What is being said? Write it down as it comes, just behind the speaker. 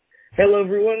Hello,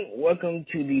 everyone. Welcome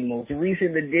to the most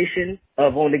recent edition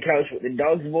of On the Couch with the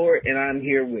Dogs Board, and I'm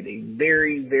here with a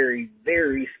very, very,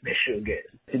 very special guest.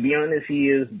 To be honest, he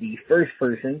is the first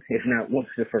person, if not once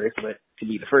the first, but to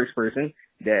be the first person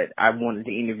that I've wanted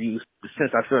to interview since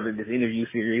I started this interview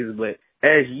series. But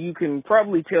as you can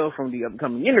probably tell from the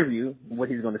upcoming interview, what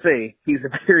he's going to say, he's a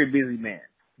very busy man.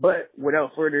 But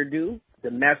without further ado,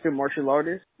 the master martial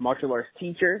artist, martial arts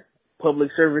teacher, public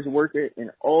service worker,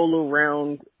 and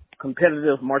all-around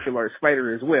competitive martial arts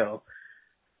fighter as well,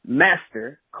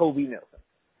 Master Colby Nelson.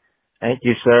 Thank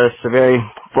you, sir. It's a very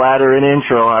flattering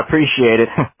intro. I appreciate it.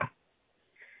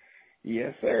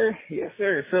 Yes, sir. Yes,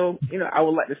 sir. So, I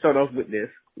would like to start off with this.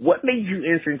 What made you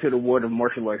enter into the world of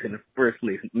martial arts in the first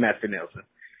place, Master Nelson?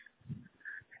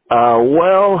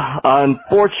 Well,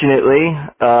 unfortunately,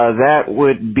 that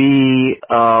would be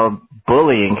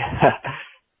bullying.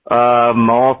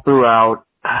 All throughout,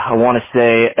 I want to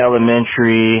say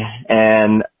elementary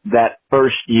and that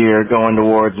first year going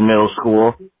towards middle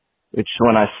school, which is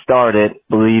when I started, I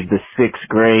believe the sixth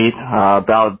grade,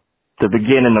 about the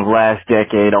beginning of last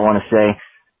decade, I want to say,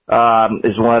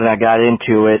 is when I got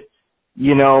into it.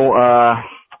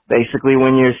 Basically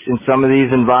when you're in some of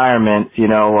these environments, you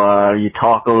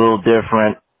talk a little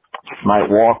different, might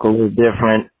walk a little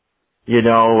different.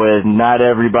 And not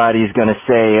everybody's going to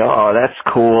say, oh, that's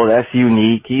cool, that's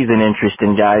unique, he's an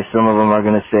interesting guy. Some of them are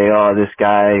going to say, oh, this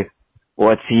guy,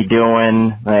 what's he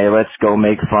doing? Hey, let's go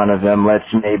make fun of him. Let's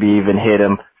maybe even hit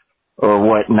him or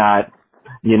whatnot.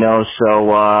 So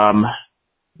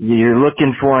you're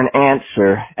looking for an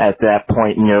answer at that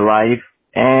point in your life.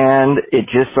 And it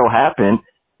just so happened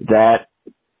that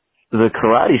the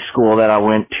karate school that I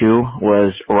went to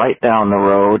was right down the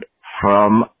road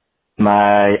from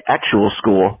my actual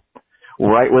school,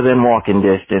 right within walking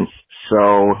distance.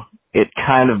 So it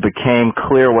kind of became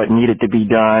clear what needed to be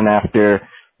done after,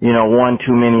 one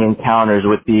too many encounters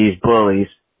with these bullies.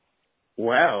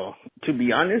 Wow. To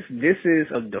be honest, this is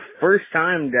the first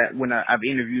time that when I've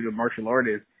interviewed a martial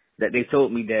artist that they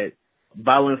told me that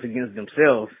violence against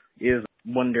themselves is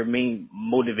one of their main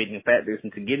motivating factors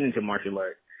into getting into martial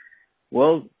arts.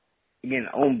 Well, again,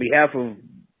 on behalf of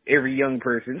every young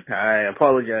person, I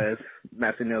apologize,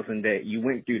 Master Nelson, that you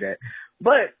went through that.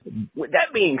 But with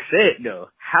that being said, though,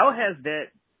 how has that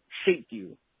shaped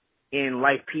you in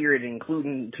life period,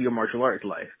 including to your martial arts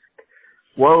life?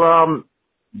 Well,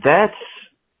 that's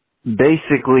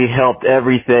basically helped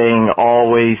everything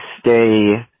always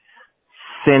stay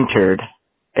centered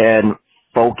and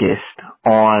focused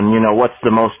on, what's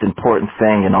the most important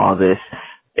thing in all this.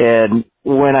 And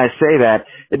when I say that,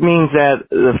 it means that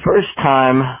the first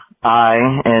time I,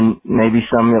 and maybe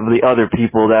some of the other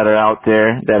people that are out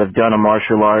there that have done a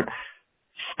martial art,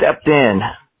 stepped in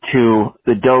to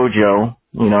the dojo,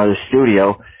 the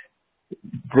studio,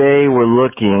 they were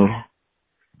looking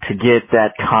to get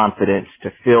that confidence, to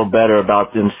feel better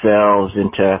about themselves,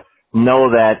 and to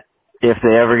know that if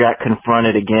they ever got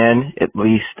confronted again, at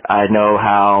least I know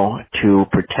how to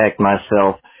protect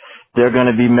myself. They're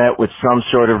going to be met with some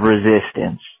sort of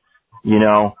resistance,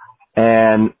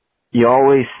 and you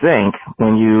always think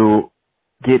when you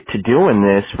get to doing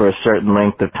this for a certain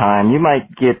length of time, you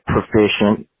might get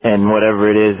proficient in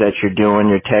whatever it is that you're doing,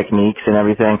 your techniques and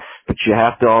everything, but you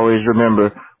have to always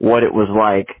remember what it was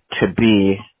like to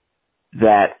be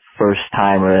that first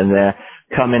timer in there,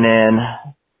 coming in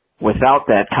without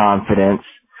that confidence,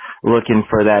 looking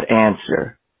for that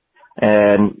answer.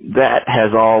 And that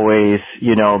has always,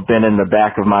 been in the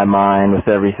back of my mind with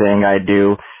everything I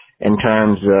do in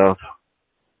terms of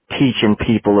teaching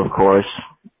people, of course.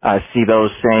 I see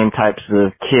those same types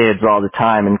of kids all the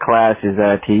time in classes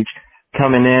that I teach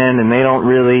coming in, and they don't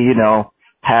really,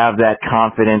 have that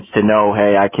confidence to know,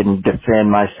 hey, I can defend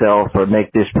myself or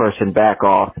make this person back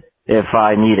off if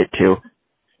I needed to.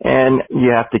 And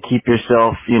you have to keep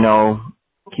yourself,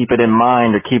 keep it in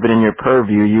mind or keep it in your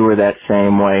purview. You were that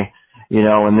same way,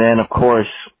 and then, of course,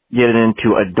 getting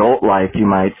into adult life, you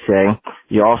might say,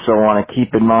 you also want to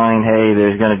keep in mind, hey,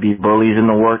 there's going to be bullies in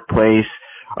the workplace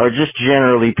or just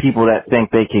generally people that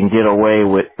think they can get away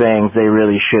with things they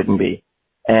really shouldn't be.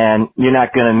 And you're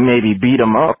not going to maybe beat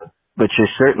them up, but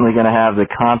you're certainly going to have the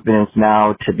confidence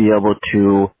now to be able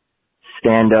to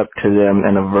stand up to them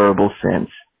in a verbal sense.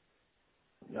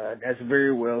 That's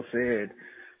very well said.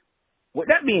 With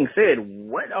that being said,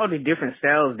 what are the different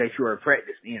styles that you are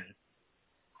practiced in?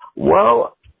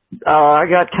 Well, I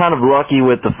got kind of lucky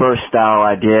with the first style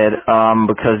I did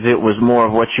because it was more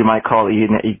of what you might call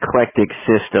an eclectic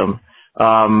system.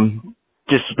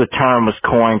 Just the term was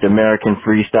coined American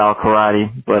Freestyle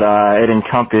Karate, but it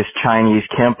encompassed Chinese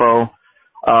Kempo.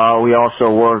 We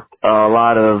also worked a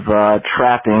lot of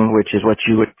trapping, which is what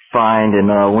you would find in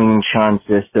Wing Chun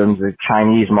systems, the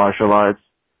Chinese martial arts,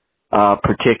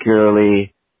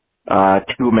 particularly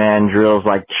two-man drills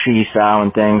like Chi Sao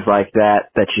and things like that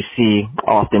you see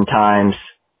oftentimes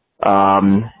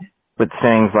with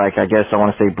things like, I guess I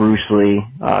want to say Bruce Lee,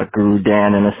 Guru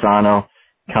Dan and Asano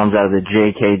comes out of the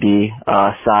JKD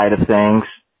side of things.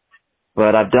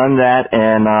 But I've done that,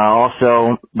 and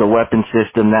also the weapon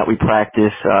system that we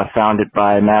practice, founded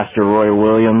by Master Roy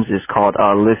Williams, is called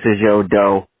Lissajo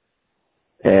Do.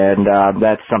 And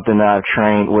that's something that I've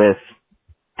trained with.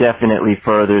 Definitely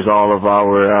furthers all of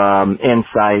our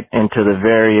insight into the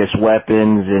various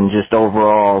weapons and just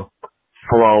overall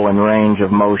flow and range of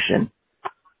motion.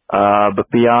 But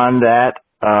beyond that,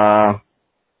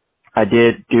 I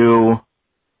did do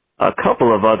a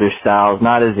couple of other styles,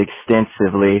 not as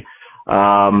extensively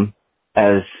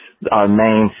as our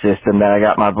main system that I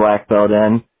got my black belt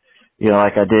in. You know,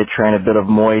 like I did train a bit of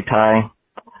Muay Thai.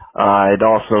 It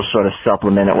also sort of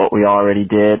supplemented what we already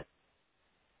did.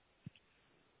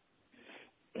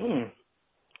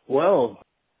 Well,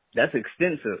 that's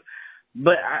extensive.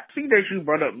 But I see that you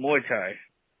brought up Muay Thai.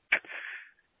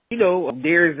 You know,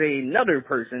 there's another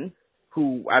person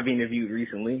who I've interviewed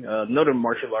recently, another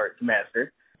martial arts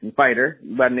master and fighter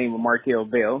by the name of Markel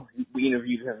Bell. We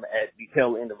interviewed him at the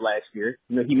tail end of last year.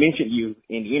 You know, he mentioned you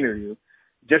in the interview.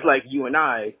 Just like you and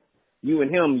I, you and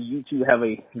him, you two have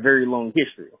a very long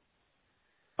history.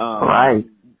 Right.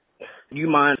 Do you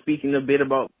mind speaking a bit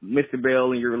about Mr.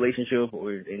 Bell and your relationship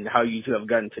and how you two have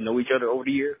gotten to know each other over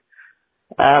the years?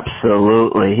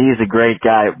 Absolutely. He's a great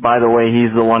guy. By the way,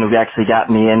 he's the one who actually got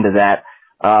me into that.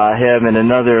 Him and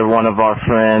another one of our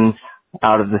friends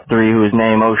out of the three, whose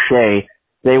name O'Shea,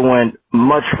 they went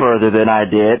much further than I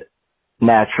did,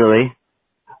 naturally.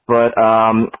 But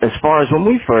as far as when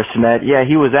we first met, yeah,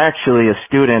 he was actually a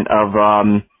student of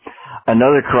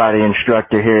another karate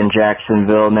instructor here in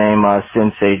Jacksonville named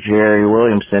Sensei Jerry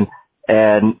Williamson.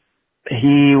 And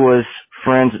he was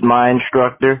friends with my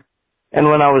instructor. And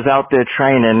when I was out there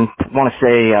training, I want to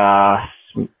say,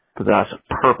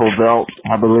 purple belt,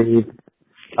 I believe,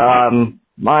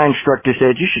 my instructor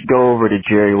said, you should go over to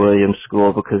Jerry Williams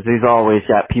School because he's always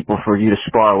got people for you to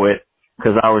spar with,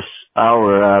 because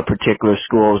our particular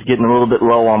school was getting a little bit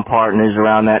low on partners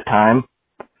around that time.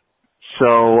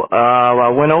 So I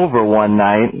went over one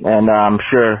night, and I'm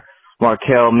sure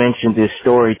Markel mentioned this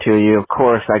story to you. Of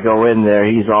course, I go in there.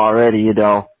 He's already,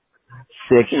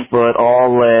 6 foot,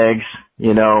 all legs, he's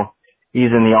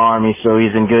in the Army, so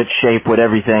he's in good shape with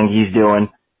everything he's doing.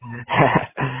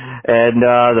 And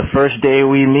the first day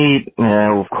we meet,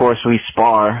 of course we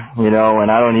spar,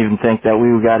 and I don't even think that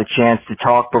we got a chance to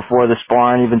talk before the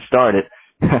sparring even started.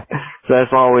 So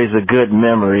that's always a good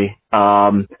memory.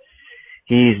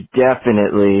 He's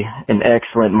definitely an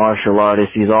excellent martial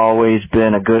artist. He's always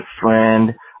been a good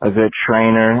friend, a good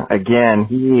trainer. Again,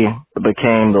 he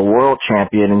became the world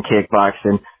champion in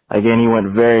kickboxing. Again, he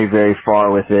went very, very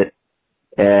far with it.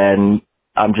 And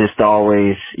I'm just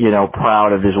always,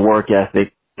 proud of his work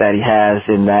ethic that he has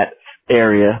in that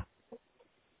area.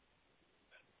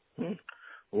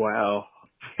 Wow.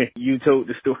 You told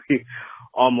the story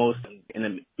almost in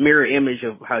a mirror image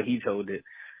of how he told it.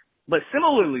 But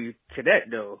similarly to that,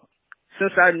 though,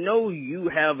 since I know you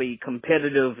have a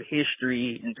competitive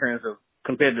history in terms of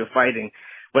competitive fighting,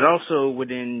 but also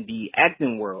within the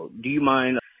acting world, do you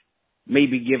mind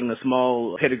maybe giving a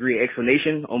small pedigree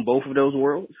explanation on both of those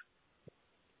worlds?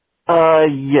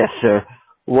 Yes, sir.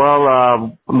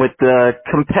 Well, with the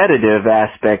competitive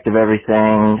aspect of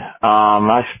everything,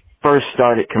 I first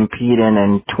started competing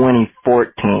in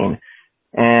 2014.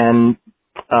 And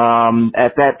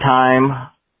at that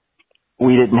time,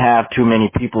 we didn't have too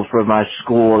many people from my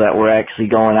school that were actually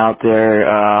going out there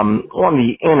on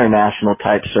the international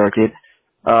type circuit.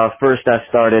 First, I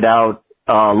started out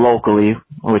locally,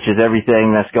 which is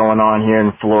everything that's going on here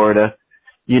in Florida.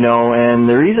 And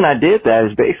the reason I did that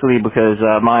is basically because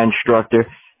my instructor,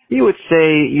 he would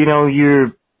say,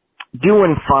 you're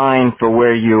doing fine for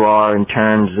where you are in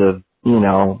terms of,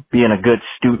 being a good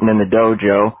student in the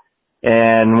dojo.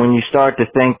 And when you start to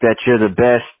think that you're the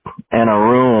best in a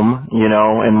room,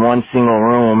 in one single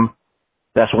room,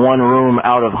 that's one room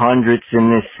out of hundreds in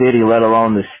this city, let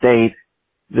alone the state,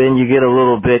 then you get a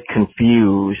little bit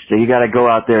confused. So you got to go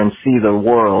out there and see the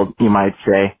world, you might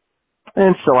say.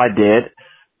 And so I did.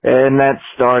 And that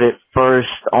started first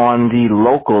on the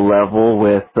local level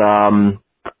with the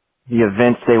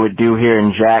events they would do here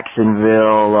in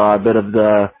Jacksonville, a bit of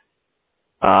the,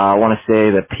 I want to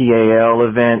say the PAL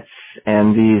events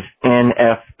and these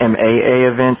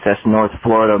NFMAA events. That's North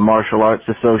Florida Martial Arts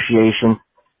Association.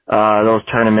 those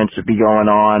tournaments would be going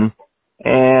on.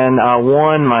 And I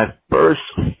won my first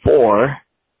 4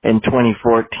 in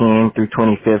 2014 through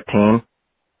 2015.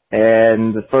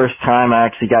 And the first time I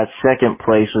actually got second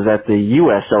place was at the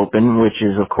U.S. Open, which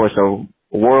is, of course, a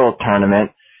world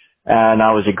tournament. And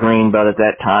I was a green belt at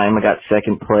that time. I got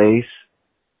second place.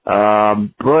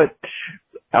 But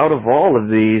out of all of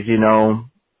these, you know,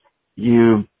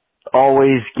 you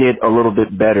always get a little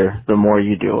bit better the more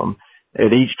you do them.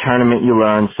 At each tournament you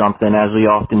learn something. As we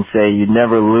often say, you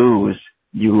never lose,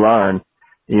 you learn.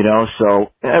 You know,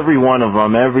 so every one of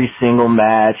them, every single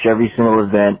match, every single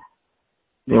event,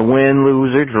 you know, win,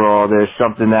 lose, or draw, there's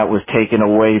something that was taken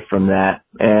away from that.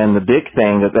 And the big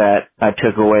thing that I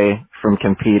took away from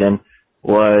competing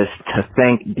was to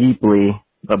think deeply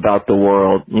about the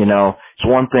world. You know, it's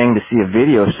one thing to see a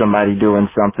video of somebody doing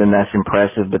something that's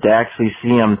impressive, but to actually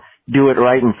see them do it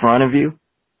right in front of you,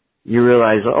 you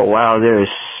realize, oh wow, there is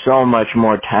so much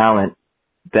more talent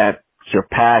that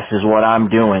surpasses what I'm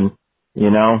doing, you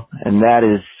know, and that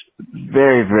is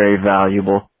very, very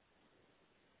valuable.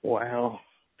 Wow.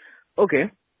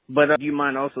 Okay. But do you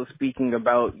mind also speaking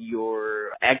about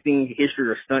your acting history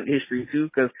or stunt history too?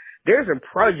 Because there's a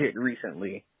project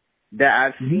recently that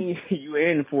I've seen you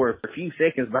in for a few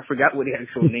seconds, but I forgot what the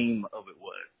actual name of it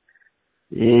was.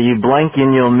 Yeah, you blink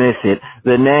and you'll miss it.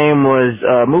 The name was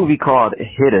a movie called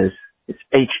Hittaz. It's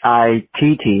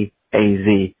Hittaz.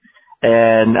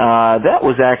 And that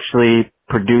was actually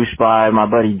produced by my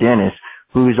buddy Dennis,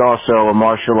 who's also a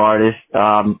martial artist,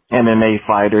 MMA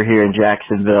fighter here in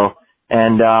Jacksonville.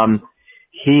 And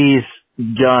he's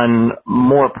done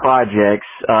more projects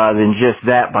than just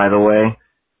that, by the way.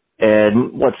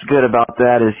 And what's good about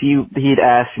that is he'd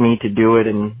asked me to do it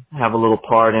and have a little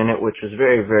part in it, which was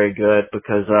very, very good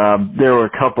because there were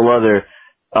a couple other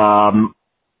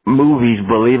movies,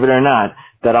 believe it or not,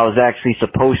 that I was actually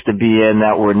supposed to be in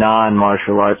that were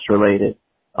non-martial arts related.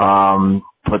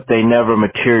 But they never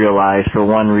materialized for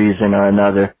one reason or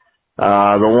another.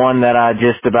 The one that I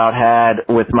just about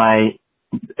had with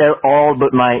all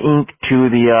but my ink to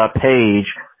the page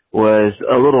was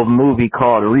a little movie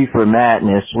called Reefer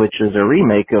Madness, which is a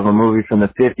remake of a movie from the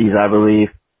 50s, I believe.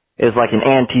 It's like an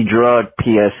anti-drug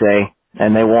PSA,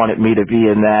 and they wanted me to be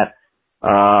in that.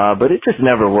 But it just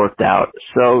never worked out.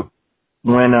 So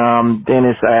when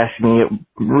Dennis asked me, it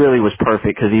really was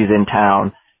perfect because he's in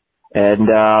town. And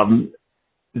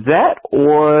that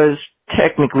was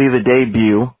technically the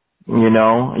debut, you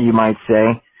know, you might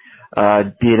say,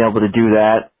 being able to do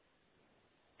that.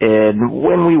 And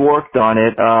when we worked on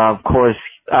it, of course,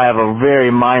 I have a very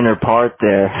minor part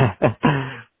there.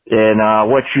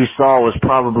 And what you saw was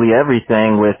probably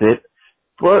everything with it.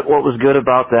 But what was good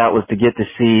about that was to get to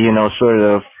see, you know, sort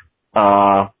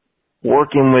of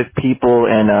working with people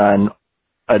in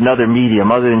another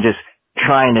medium other than just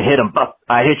trying to hit them.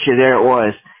 I hit you, there it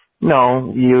was.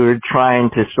 No, you're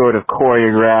trying to sort of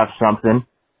choreograph something,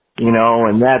 you know,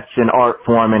 and that's an art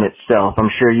form in itself. I'm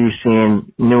sure you've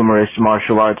seen numerous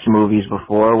martial arts movies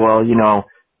before. Well, you know,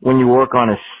 when you work on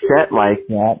a set like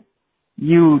that,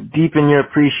 you deepen your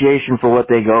appreciation for what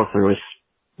they go through. It's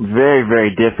very,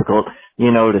 very difficult,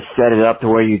 you know, to set it up to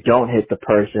where you don't hit the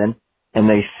person and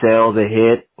they sail the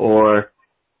hit, or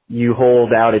you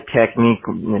hold out a technique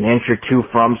an inch or two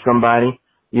from somebody.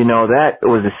 You know, that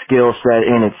was a skill set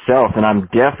in itself, and I'm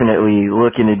definitely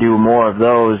looking to do more of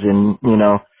those and, you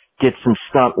know, get some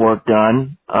stunt work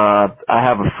done. I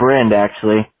have a friend,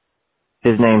 actually.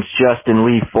 His name's Justin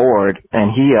Lee Ford,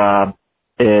 and he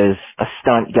is a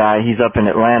stunt guy. He's up in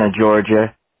Atlanta,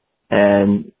 Georgia,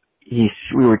 and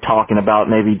we were talking about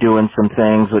maybe doing some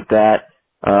things with that,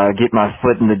 get my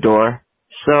foot in the door.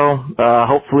 So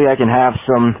hopefully I can have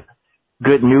some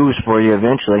good news for you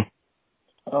eventually.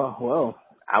 Oh, well,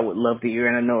 I would love to hear,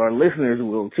 and I know our listeners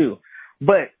will too.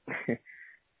 But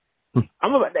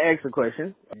I'm about to ask a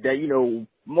question that, you know,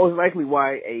 most likely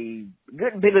why a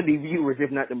good bit of the viewers,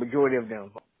 if not the majority of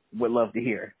them, would love to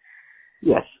hear.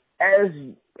 Yes. As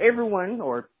everyone,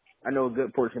 or I know a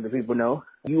good portion of the people know,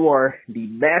 you are the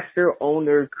master,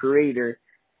 owner, creator,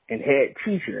 and head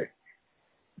teacher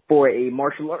for a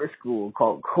martial arts school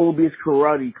called Colby's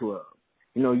Karate Club.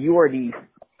 You know, you are the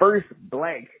first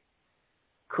black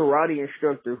karate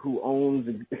instructor who owns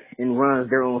and runs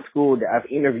their own school that I've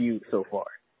interviewed so far.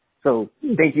 So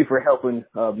thank you for helping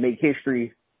make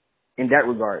history in that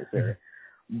regard, sir.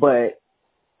 But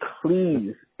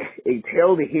please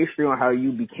tell the history on how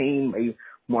you became a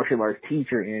martial arts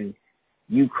teacher and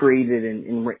you created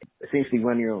and essentially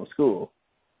run your own school.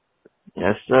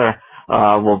 Yes, sir.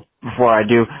 Well, before I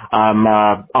do, I'm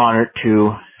honored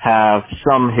to have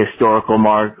some historical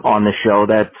mark on the show.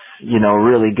 That's, you know,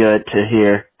 really good to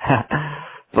hear.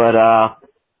 But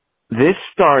this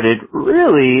started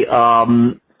really,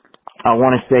 I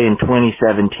want to say in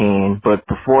 2017, but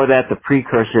before that, the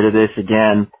precursor to this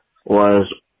again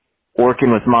was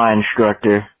working with my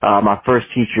instructor. My first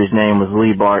teacher's name was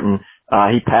Lee Barton.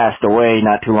 He passed away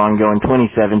not too long ago in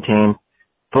 2017,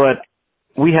 but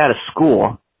we had a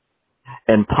school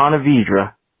in Ponte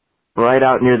Vedra, right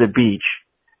out near the beach.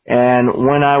 And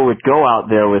when I would go out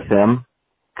there with him,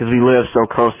 because we lived so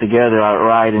close together, I'd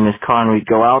ride in his car and we'd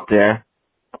go out there.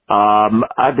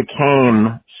 I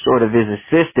became sort of his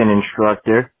assistant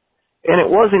instructor, and it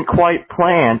wasn't quite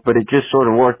planned, but it just sort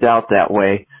of worked out that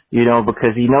way, you know,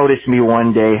 because he noticed me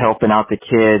one day helping out the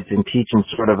kids and teaching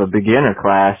sort of a beginner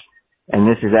class. And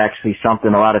this is actually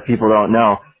something a lot of people don't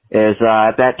know, is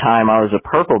at that time I was a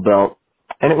purple belt,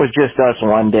 and it was just us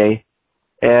one day.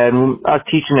 And I was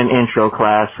teaching an intro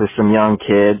class for some young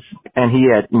kids, and he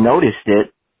had noticed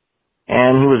it,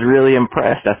 and he was really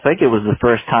impressed. I think it was the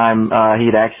first time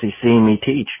he'd actually seen me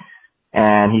teach.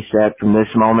 And he said, from this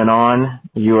moment on,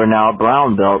 you are now a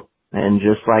brown belt. And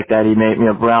just like that, he made me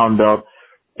a brown belt.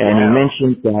 And he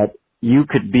mentioned that you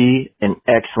could be an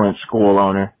excellent school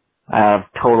owner. I have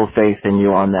total faith in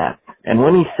you on that. And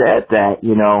when he said that,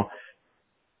 you know,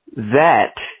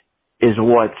 that is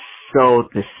what sowed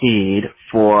the seed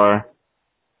for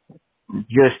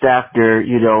just after,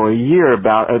 you know, a year,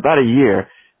 about a year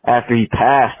after he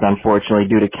passed, unfortunately,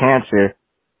 due to cancer.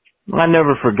 I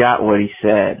never forgot what he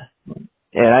said.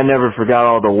 And I never forgot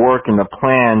all the work and the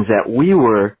plans that we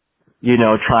were, you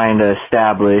know, trying to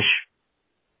establish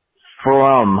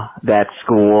from that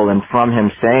school. And from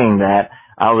him saying that,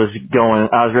 I was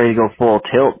ready to go full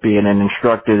tilt being an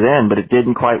instructor then, but it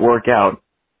didn't quite work out.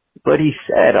 But he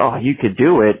said, oh, you could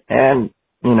do it. And,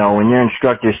 you know, when your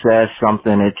instructor says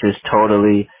something, it just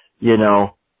totally, you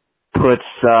know, puts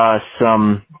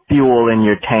some fuel in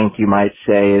your tank, you might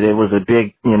say. It was a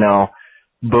big, you know,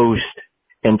 boost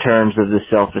in terms of the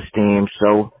self-esteem.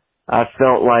 So I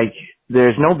felt like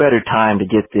there's no better time to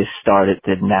get this started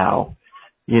than now.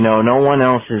 You know, no one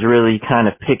else is really kind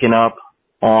of picking up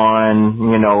on,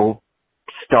 you know,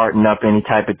 starting up any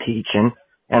type of teaching.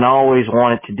 And I always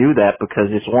wanted to do that because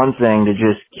it's one thing to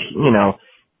just, you know,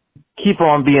 keep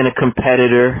on being a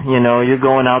competitor. You know, you're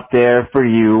going out there for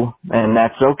you, and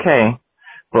that's okay.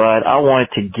 But I wanted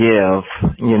to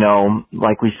give, you know,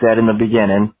 like we said in the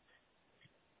beginning,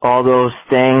 all those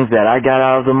things that I got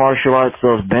out of the martial arts,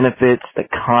 those benefits, the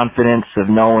confidence of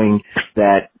knowing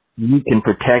that you can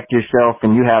protect yourself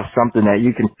and you have something that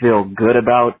you can feel good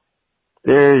about.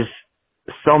 There's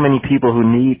so many people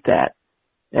who need that.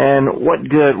 And what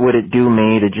good would it do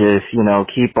me to just, you know,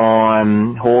 keep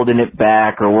on holding it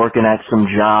back or working at some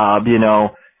job, you know,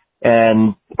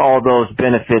 and all those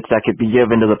benefits that could be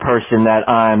given to the person that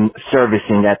I'm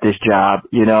servicing at this job,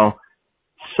 you know.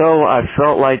 So I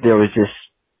felt like there was just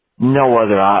no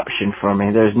other option for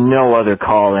me. There's no other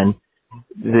calling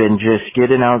than just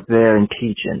getting out there and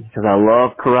teaching, because I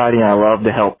love karate and I love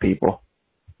to help people.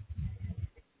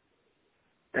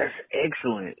 That's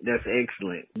excellent. That's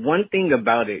excellent. One thing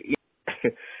about it,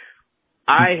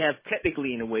 I have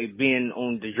technically, in a way, been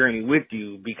on the journey with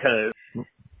you because,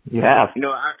 you have. You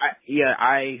know,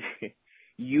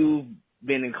 you've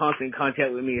been in constant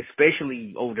contact with me,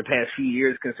 especially over the past few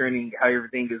years concerning how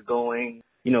everything is going,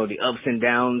 you know, the ups and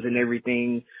downs and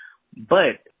everything.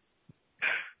 But,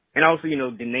 and also, you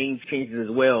know, the name changes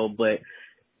as well, but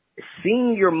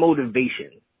seeing your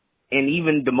motivation, and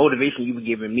even the motivation you've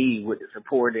given me with the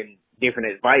support and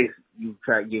different advice you've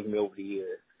tried giving me over the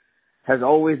years has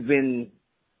always been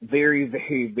very,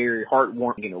 very, very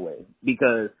heartwarming in a way.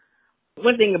 Because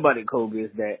one thing about it, Colby,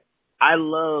 is that I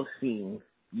love seeing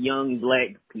young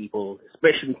black people,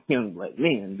 especially young black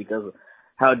men, because of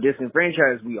how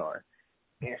disenfranchised we are,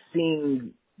 and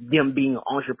seeing them being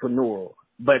entrepreneurial,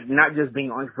 but not just being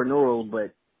entrepreneurial,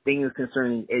 but things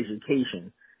concerning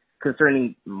education,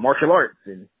 concerning martial arts,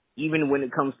 and even when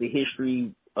it comes to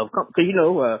history of, because, you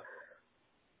know,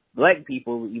 black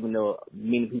people, even though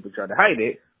many people try to hide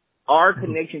it, our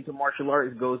connection to martial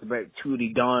arts goes back to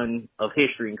the dawn of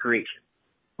history and creation.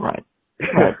 Right.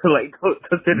 Like,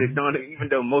 to the dawn, even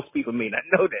though most people may not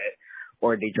know that,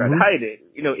 or they try to hide it,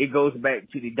 you know, it goes back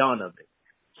to the dawn of it.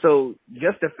 So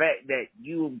just the fact that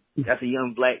you, as a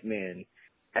young black man,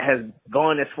 has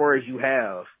gone as far as you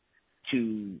have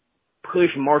to push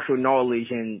martial knowledge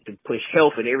and to push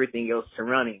health and everything else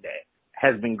surrounding that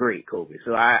has been great, Colby.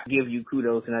 So I give you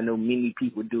kudos, and I know many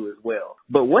people do as well.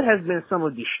 But what has been some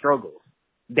of the struggles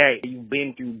that you've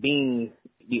been through being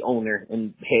the owner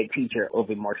and head teacher of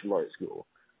a martial arts school?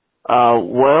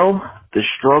 Well, the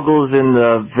struggles in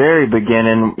the very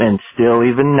beginning, and still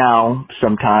even now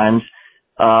sometimes,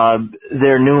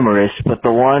 they're numerous, but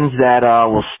the ones that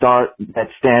that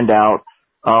stand out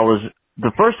was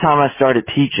the first time I started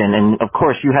teaching, and of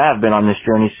course you have been on this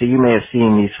journey, so you may have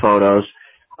seen these photos.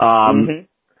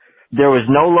 There was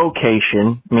no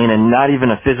location, meaning not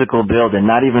even a physical building,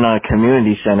 not even a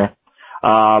community center.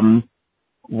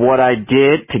 What I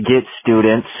did to get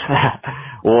students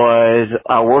was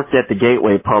I worked at the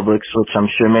Gateway Publix, which I'm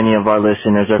sure many of our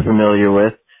listeners are familiar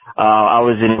with. I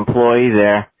was an employee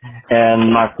there,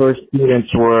 and my first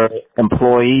students were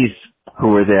employees who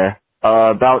were there.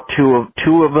 About two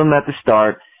of them at the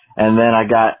start, and then I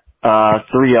got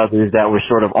 3 others that were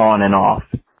sort of on and off.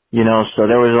 So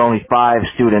there was only 5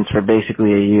 students for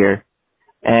basically a year.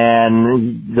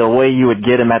 And the way you would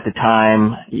get them at the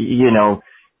time,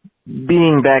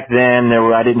 being back then,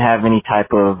 I didn't have any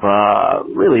type of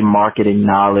really marketing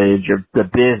knowledge or the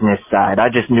business side. I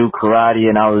just knew karate,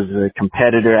 and I was a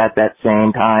competitor at that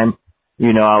same time.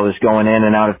 I was going in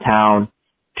and out of town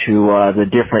to the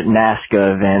different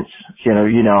NASCA events.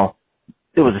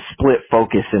 It was a split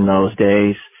focus in those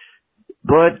days.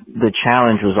 But the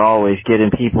challenge was always getting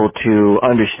people to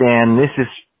understand this is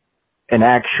an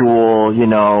actual,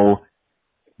 dojo.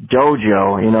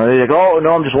 They're like, oh,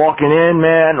 no, I'm just walking in,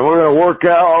 man. We're going to work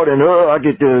out, and I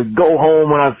get to go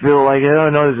home when I feel like it. No,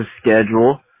 there's a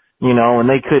schedule, and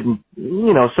they couldn't,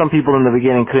 some people in the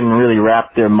beginning couldn't really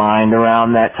wrap their mind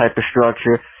around that type of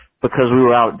structure because we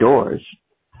were outdoors.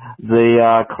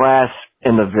 The class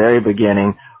in the very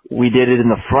beginning, we did it in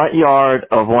the front yard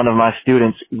of one of my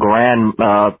students'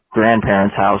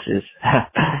 grandparents' houses.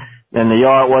 And the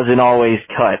yard wasn't always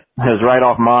cut. It was right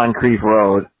off Moncrief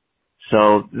Road.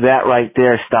 So that right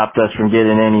there stopped us from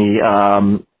getting any,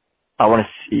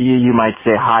 you might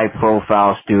say high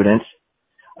profile students.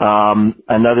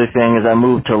 Another thing is I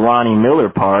moved to Lonnie Miller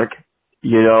Park,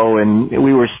 and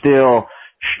we were still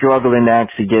struggling to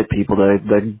actually get people.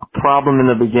 The problem in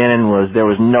the beginning was there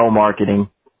was no marketing.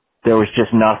 There was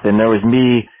just nothing. There was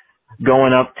me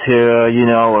going up to,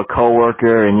 a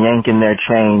coworker and yanking their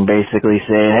chain, basically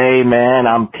saying, hey man,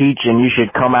 I'm teaching, you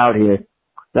should come out here.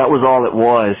 That was all it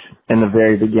was in the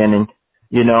very beginning,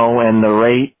 and the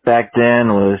rate back then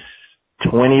was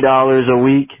 $20 a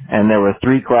week, and there were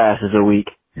 3 classes a week.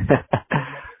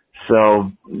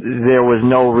 So there was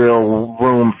no real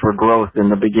room for growth in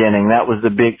the beginning. That was the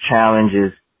big challenge,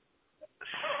 is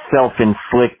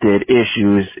self-inflicted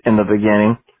issues in the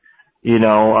beginning.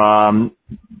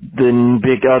 The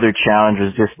big other challenge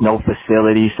was just no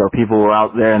facility, so people were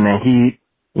out there in the heat.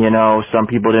 Some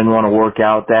people didn't want to work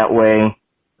out that way.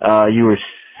 You were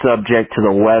subject to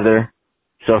the weather.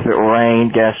 So if it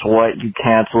rained, guess what? You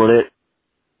canceled it.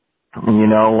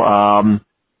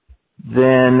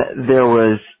 Then there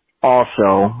was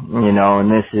also,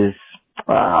 and this is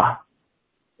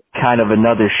kind of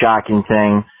another shocking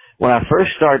thing. When I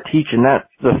first started teaching,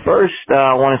 the first,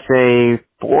 I want to say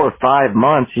 4 or 5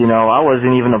 months, I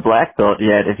wasn't even a black belt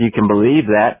yet, if you can believe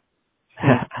that.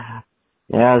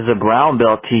 Yeah, I was a brown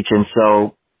belt teaching,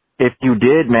 so if you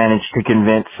did manage to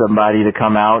convince somebody to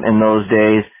come out in those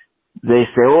days, they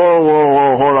say,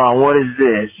 whoa, hold on, what is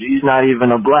this? He's not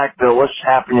even a black belt, what's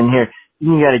happening here?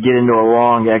 You got to get into a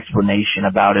long explanation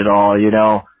about it all,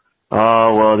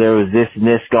 Oh, well, there was this and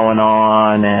this going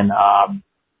on, and,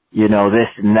 this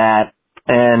and that.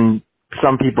 And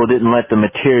some people didn't let the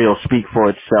material speak for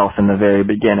itself in the very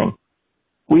beginning.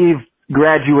 We've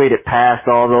graduated past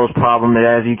all those problems,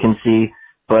 as you can see,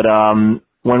 but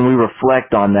when we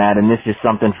reflect on that, and this is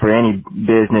something for any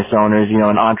business owners,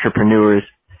 and entrepreneurs,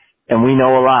 and we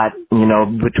know a lot,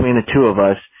 between the two of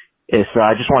us, is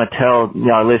I just want to tell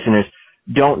our listeners,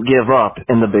 don't give up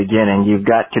in the beginning. You've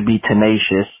got to be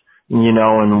tenacious,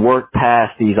 and work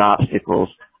past these obstacles,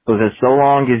 because so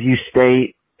long as you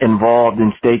stay involved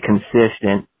and stay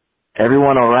consistent,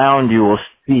 everyone around you will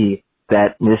see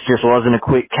that this just wasn't a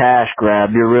quick cash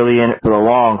grab. You're really in it for the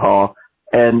long haul.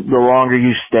 And the longer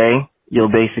you stay,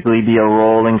 you'll basically be a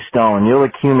rolling stone. You'll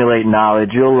accumulate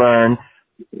knowledge. You'll learn,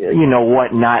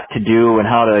 what not to do and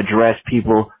how to address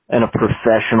people in a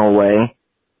professional way.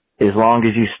 As long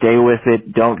as you stay with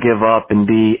it, don't give up, and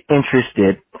be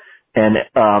interested and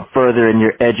further in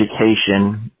your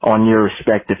education on your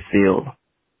respective field.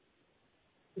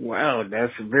 Wow,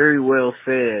 that's very well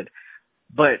said.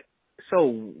 But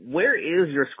so where is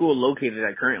your school located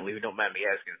at currently, if you don't mind me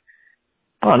asking?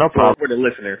 Oh, no problem. For the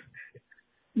listener.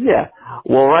 Yeah.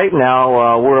 Well, right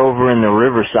now, we're over in the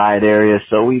Riverside area,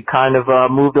 so we kind of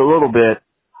moved a little bit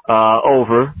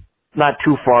over, not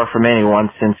too far from anyone,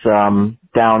 since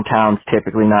downtown's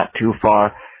typically not too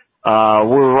far.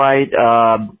 We're right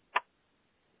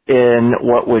in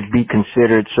what would be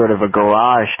considered sort of a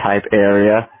garage type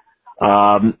area.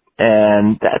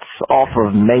 and that's off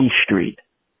of May Street,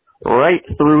 right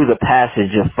through the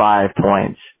passage of 5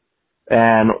 Points.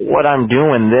 And what I'm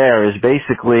doing there is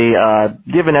basically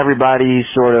giving everybody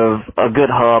sort of a good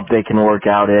hub they can work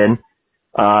out in.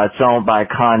 It's owned by a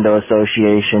condo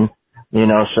association,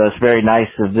 so it's very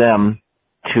nice of them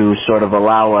to sort of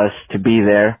allow us to be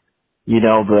there,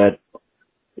 but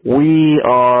we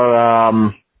are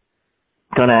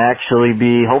going to actually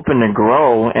be hoping to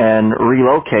grow and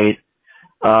relocate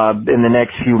in the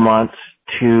next few months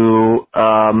to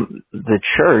the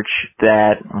church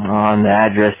that on the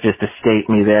address just escaped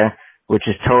me there, which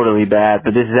is totally bad,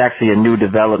 but this is actually a new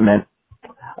development.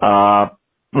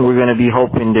 We're going to be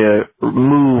hoping to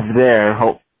move there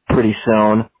pretty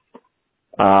soon.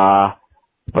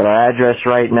 But our address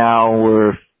right now,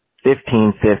 we're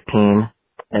 1515,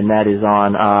 and that is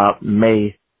on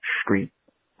May Street.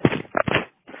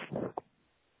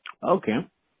 Okay.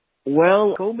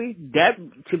 Well, Colby, that,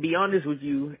 to be honest with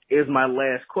you, is my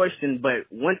last question. But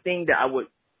one thing that I would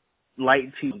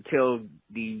like to tell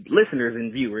the listeners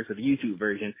and viewers of the YouTube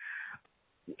version,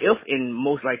 if and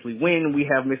most likely when we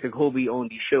have Mr. Colby on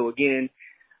the show again,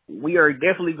 we are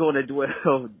definitely going to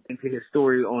dwell into his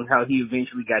story on how he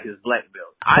eventually got his black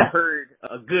belt. I heard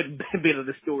a good bit of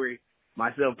the story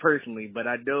myself personally, but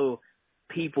I know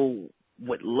people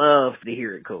would love to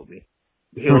hear it, Colby.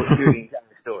 Hear the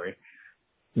entire story.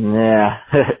 Yeah,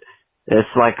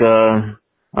 it's like a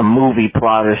movie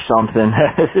plot or something.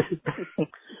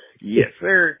 Yes,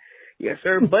 sir. Yes,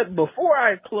 sir. But before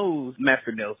I close,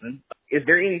 Master Nelson, is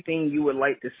there anything you would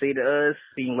like to say to us?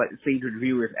 Anything you'd like to say to the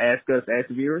viewers? Ask the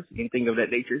viewers? Anything of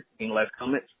that nature? Any last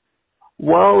comments?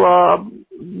 Well,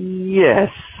 yes.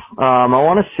 I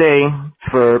want to say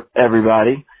for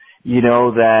everybody,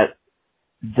 that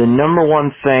the number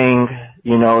one thing,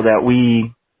 that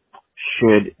we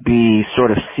should be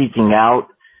sort of seeking out,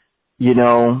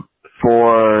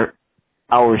 for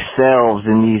ourselves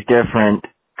in these different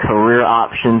career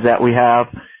options that we have,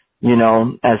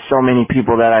 as so many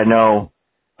people that I know,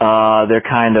 they're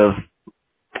kind of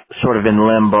sort of in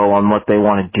limbo on what they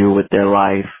want to do with their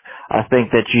life. I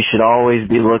think that you should always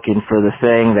be looking for the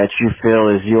thing that you feel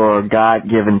is your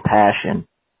God-given passion,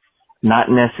 not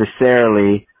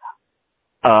necessarily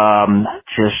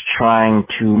just trying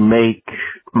to make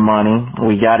money.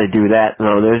 We got to do that,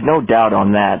 though. There's no doubt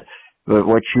on that. But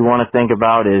what you want to think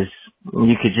about is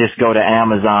you could just go to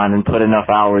Amazon and put enough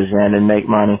hours in and make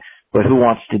money. But who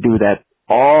wants to do that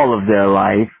all of their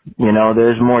life?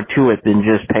 There's more to it than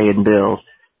just paying bills.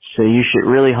 So you should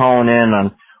really hone in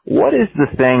on what is the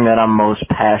thing that I'm most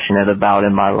passionate about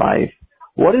in my life?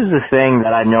 What is the thing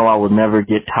that I know I would never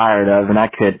get tired of and I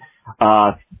could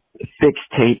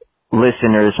fixate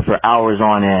listeners for hours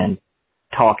on end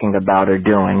talking about or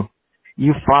doing?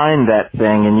 You find that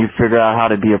thing and you figure out how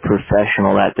to be a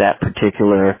professional at that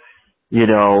particular,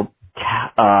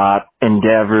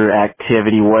 endeavor,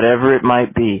 activity, whatever it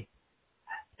might be.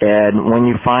 And when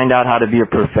you find out how to be a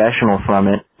professional from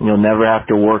it, you'll never have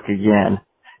to work again.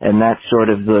 And that's sort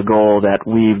of the goal that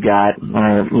we've got,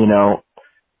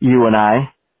 you and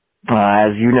I,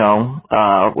 as you know,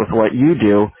 with what you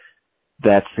do,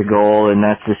 that's the goal, and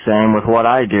that's the same with what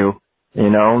I do.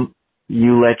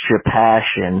 You let your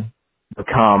passion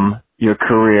become your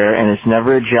career, and it's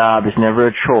never a job, it's never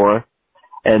a chore,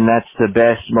 and that's the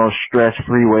best, most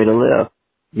stress-free way to live.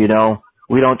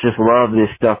 We don't just love this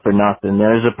stuff for nothing.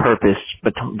 There's a purpose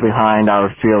behind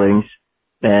our feelings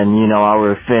and,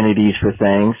 our affinities for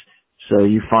things. So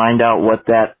you find out what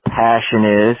that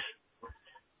passion is,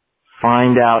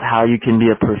 find out how you can be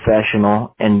a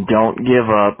professional, and don't give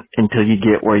up until you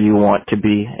get where you want to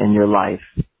be in your life.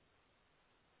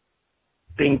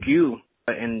 Thank you.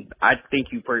 And I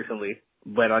thank you personally,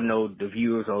 but I know the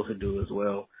viewers also do as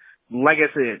well. Like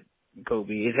I said,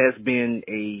 Colby, it has been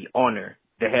an honor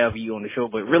to have you on the show,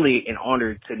 but really an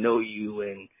honor to know you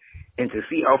and to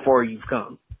see how far you've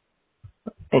come.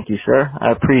 Thank you, sir.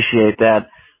 I appreciate that.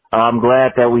 I'm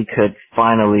glad that we could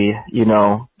finally,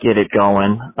 get it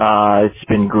going. It's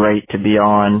been great to be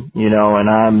on, and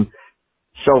I'm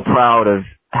so proud of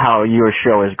how your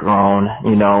show has grown,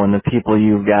 and the people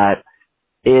you've got.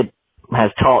 It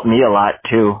has taught me a lot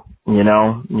too,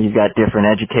 You've got different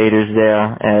educators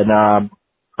there, and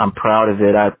I'm proud of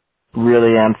it. I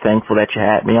really am thankful that you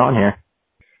had me on here.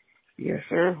 Yes,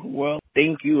 sir. Well,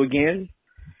 thank you again.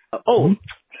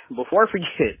 Before I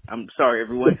forget, I'm sorry,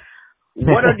 everyone.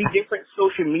 What are the different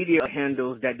social media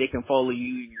handles that they can follow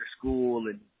you, your school,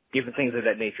 and different things of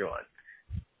that nature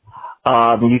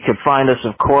on? You can find us,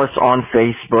 of course, on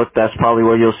Facebook. That's probably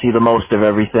where you'll see the most of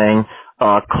everything.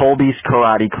 Colby's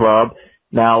Karate Club.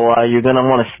 Now, you're going to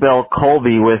want to spell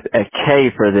Colby with a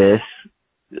K for this.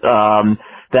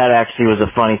 That actually was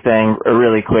a funny thing,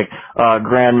 really quick.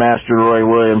 Grandmaster Roy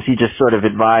Williams, he just sort of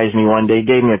advised me one day,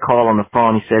 gave me a call on the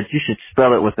phone. He said, you should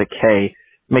spell it with a K,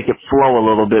 make it flow a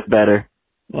little bit better.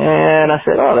 And I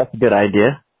said, oh, that's a good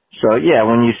idea. So yeah,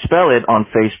 when you spell it on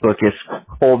Facebook, it's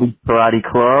Colby Karate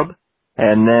Club,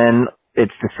 and then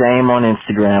it's the same on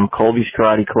Instagram, Colby's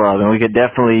Karate Club. And we could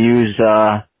definitely use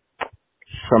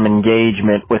some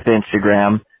engagement with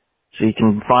Instagram. So you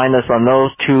can find us on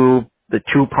the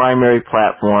two primary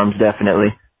platforms,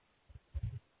 definitely.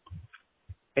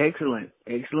 Excellent.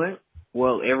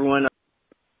 Well, everyone,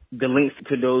 the links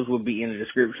to those will be in the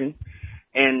description.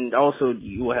 And also,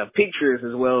 you will have pictures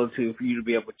as well for you to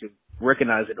be able to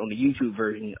recognize it on the YouTube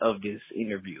version of this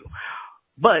interview.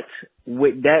 But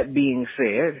with that being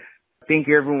said, thank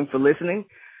you everyone for listening.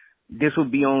 This will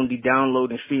be on the download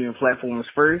and streaming platforms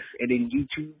first, and then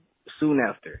YouTube soon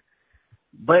after.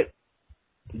 But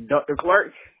Dr.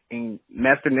 Clark and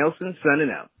Master Nelson signing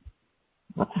out.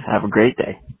 Have a great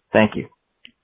day. Thank you.